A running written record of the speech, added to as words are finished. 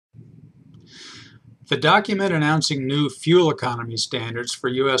The document announcing new fuel economy standards for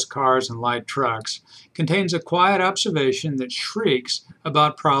U.S. cars and light trucks contains a quiet observation that shrieks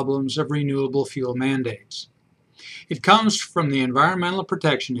about problems of renewable fuel mandates. It comes from the Environmental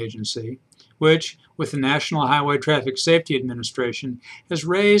Protection Agency, which, with the National Highway Traffic Safety Administration, has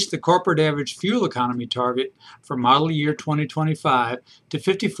raised the corporate average fuel economy target for model year 2025 to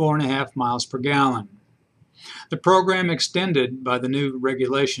 54.5 miles per gallon. The program, extended by the new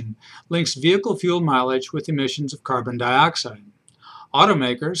regulation, links vehicle fuel mileage with emissions of carbon dioxide.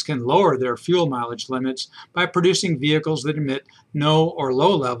 Automakers can lower their fuel mileage limits by producing vehicles that emit no or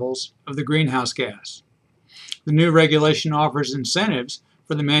low levels of the greenhouse gas. The new regulation offers incentives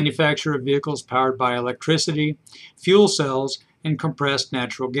for the manufacture of vehicles powered by electricity, fuel cells, and compressed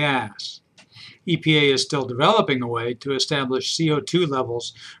natural gas. EPA is still developing a way to establish CO2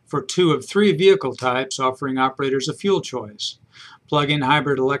 levels for 2 of 3 vehicle types, offering operators a fuel choice: plug-in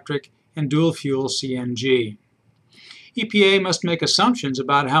hybrid electric and dual-fuel CNG. EPA must make assumptions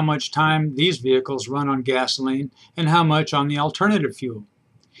about how much time these vehicles run on gasoline and how much on the alternative fuel.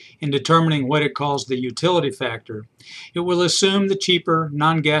 In determining what it calls the utility factor, it will assume the cheaper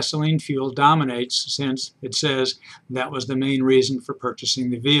non-gasoline fuel dominates, since it says that was the main reason for purchasing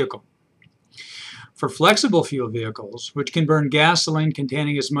the vehicle. For flexible fuel vehicles, which can burn gasoline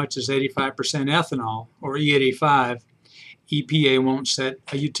containing as much as 85% ethanol, or E85, EPA won't set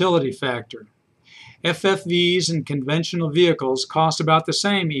a utility factor. FFVs and conventional vehicles cost about the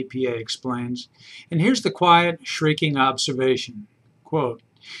same, EPA explains. And here's the quiet, shrieking observation. Quote,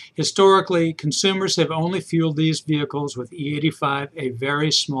 "Historically, consumers have only fueled these vehicles with E85 a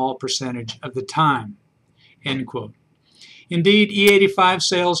very small percentage of the time." End quote. Indeed, E85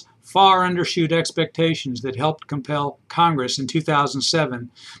 sales far undershoot expectations that helped compel Congress in 2007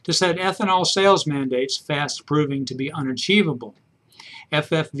 to set ethanol sales mandates, fast proving to be unachievable.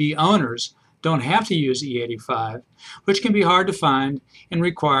 FFV owners don't have to use E85, which can be hard to find and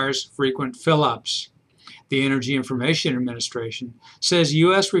requires frequent fill-ups. The Energy Information Administration says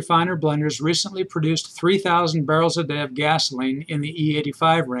U.S. refiner blenders recently produced 3,000 barrels a day of gasoline in the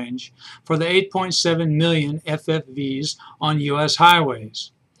E85 range for the 8.7 million FFVs on U.S.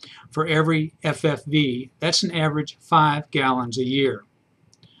 highways. For every FFV, that's an average 5 gallons a year.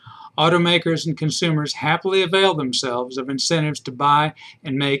 Automakers and consumers happily avail themselves of incentives to buy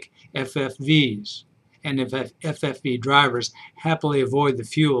and make FFVs, and if FFV drivers happily avoid the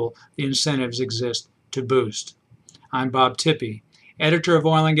fuel the incentives exist to boost. I'm Bob Tippie, editor of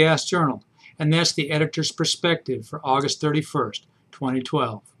Oil and Gas Journal, and that's the editor's perspective for August 31st,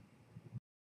 2012.